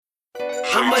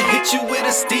I'ma hit you with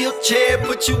a steel chair,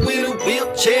 put you in a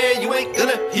wheelchair. You ain't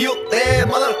gonna heal there,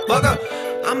 motherfucker.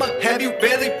 I'ma have you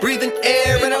barely breathing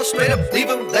air, and I'll straight up leave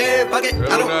him there. Fuck it,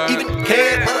 I don't even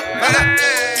care,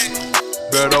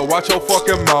 motherfucker. Better watch your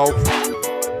fucking mouth.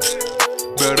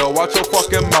 Better watch your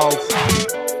fucking mouth.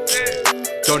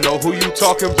 Don't know who you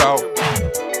talking about.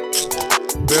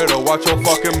 Better watch your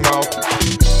fucking mouth.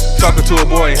 Talking to a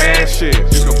boy ain't hand shit.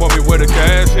 You can point me where the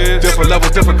cash is. Different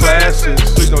levels, different classes.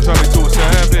 Please don't turn me to a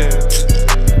savage.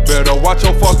 Better watch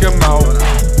your fucking mouth.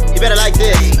 You better like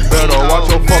this. Better watch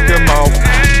your fucking mouth.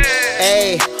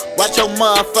 Hey, watch your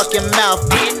motherfucking mouth.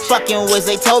 Fucking with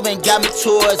Zaytoven got me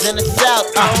tours in the south.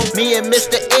 Me and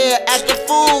Mr. Air act a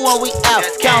fool when we out.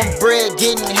 Counting bread,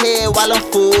 getting head while I'm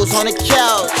fools on the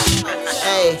couch.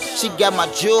 Hey, she got my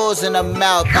jewels in her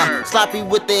mouth. Sloppy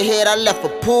with the head, I left a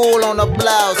pool on her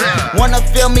blouse. Wanna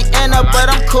feel me in her, but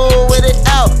I'm cool with it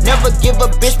out. Never give a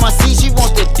bitch my seat, she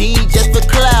want the D just for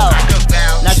clout.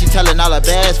 Now she telling all her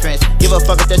best friends, give a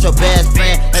fuck if that's your best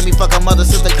friend. Make me fuck her mother,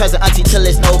 sister, cousin, auntie till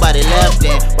there's nobody left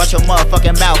in. Watch your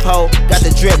motherfucking mouth, ho. Got the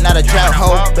drip, not a drought,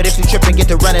 ho. But if you trippin', get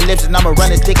the running lips, and I'ma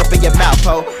run this dick up in your mouth,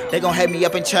 ho. They gon' hate me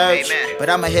up in church, but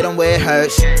I'ma hit them where it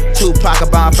hurts. Tupac a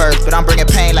bomb first, but I'm bringing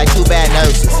pain like two bad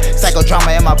nurses.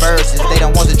 Psychodrama in my verses, they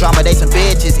don't want the drama, they some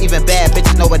bitches. Even bad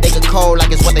bitches know what they can cold,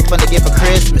 like it's what they finna get for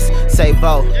Christmas. Say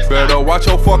Vo. Better watch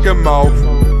your fucking mouth.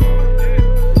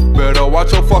 Better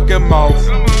watch your fucking mouth.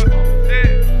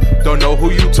 Don't know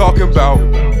who you talking about.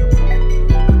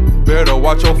 Better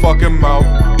watch your fucking mouth.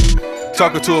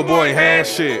 Talking to a boy ain't hand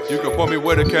shit. You can point me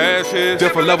where the cash is.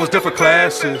 Different levels, different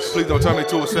classes. Please don't turn me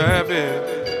to a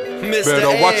savage.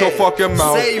 Better watch your fucking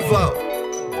mouth. Savo.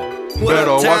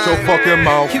 Better watch your fucking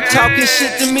mouth. You talking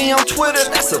shit to me on Twitter,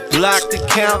 that's a blocked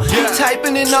account. You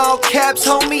typing in all caps,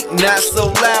 homie, not so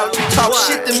loud. You talk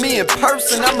shit to me in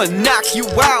person, I'ma knock you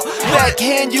out.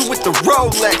 Backhand you with the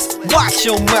Rolex, watch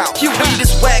your mouth. You weed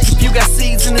is whack if you got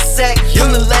seeds in the sack.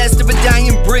 I'm the last of a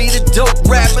dying breed, a dope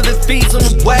rapper that feeds on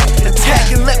the whack.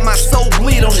 Attack and let my soul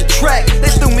bleed on the track.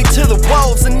 They threw me to the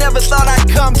wolves and never thought I'd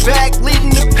come back. Leading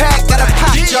the pack, got a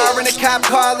pop jar in a cop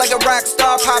car like a rock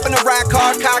star. Popping a rock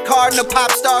hard, cock hard. A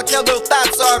pop star, tell those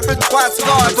thoughts are for twice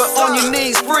scars. But on your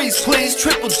knees, freeze, please.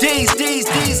 Triple D's,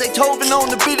 Zaytoven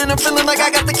on the beat, and I'm feeling like I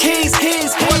got the keys.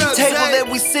 Table that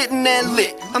we sitting at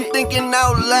lit. I'm thinking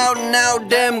out loud now,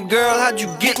 damn girl, how'd you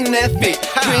get in that fit?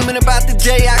 Dreaming about the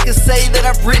day I can say that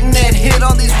I've written that hit.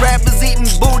 All these rappers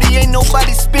eating booty, ain't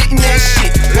nobody spitting that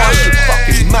shit. Watch your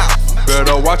fucking mouth.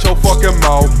 Better watch your fucking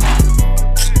mouth.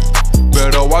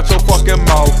 Better watch your fucking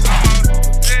mouth.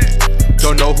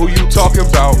 Don't know who you talking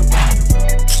about.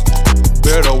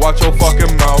 Better watch your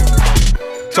fucking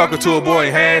mouth. Talking to a boy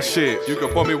ain't hand shit. You can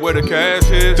point me where the cash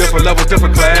is. Different levels,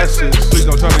 different classes. Please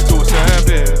don't turn me to a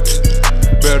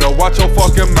savage. Better watch your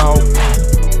fucking mouth.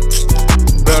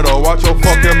 Better watch your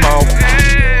fucking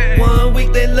mouth. 1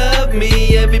 week they love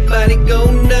me, everybody go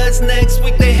nuts. Next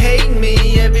week they hate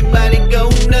me, everybody go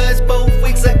nuts. Both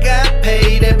weeks I got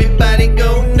paid, everybody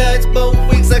go nuts. Both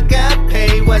weeks I got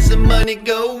paid, watch the money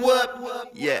go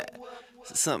up. Yeah,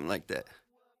 something like that.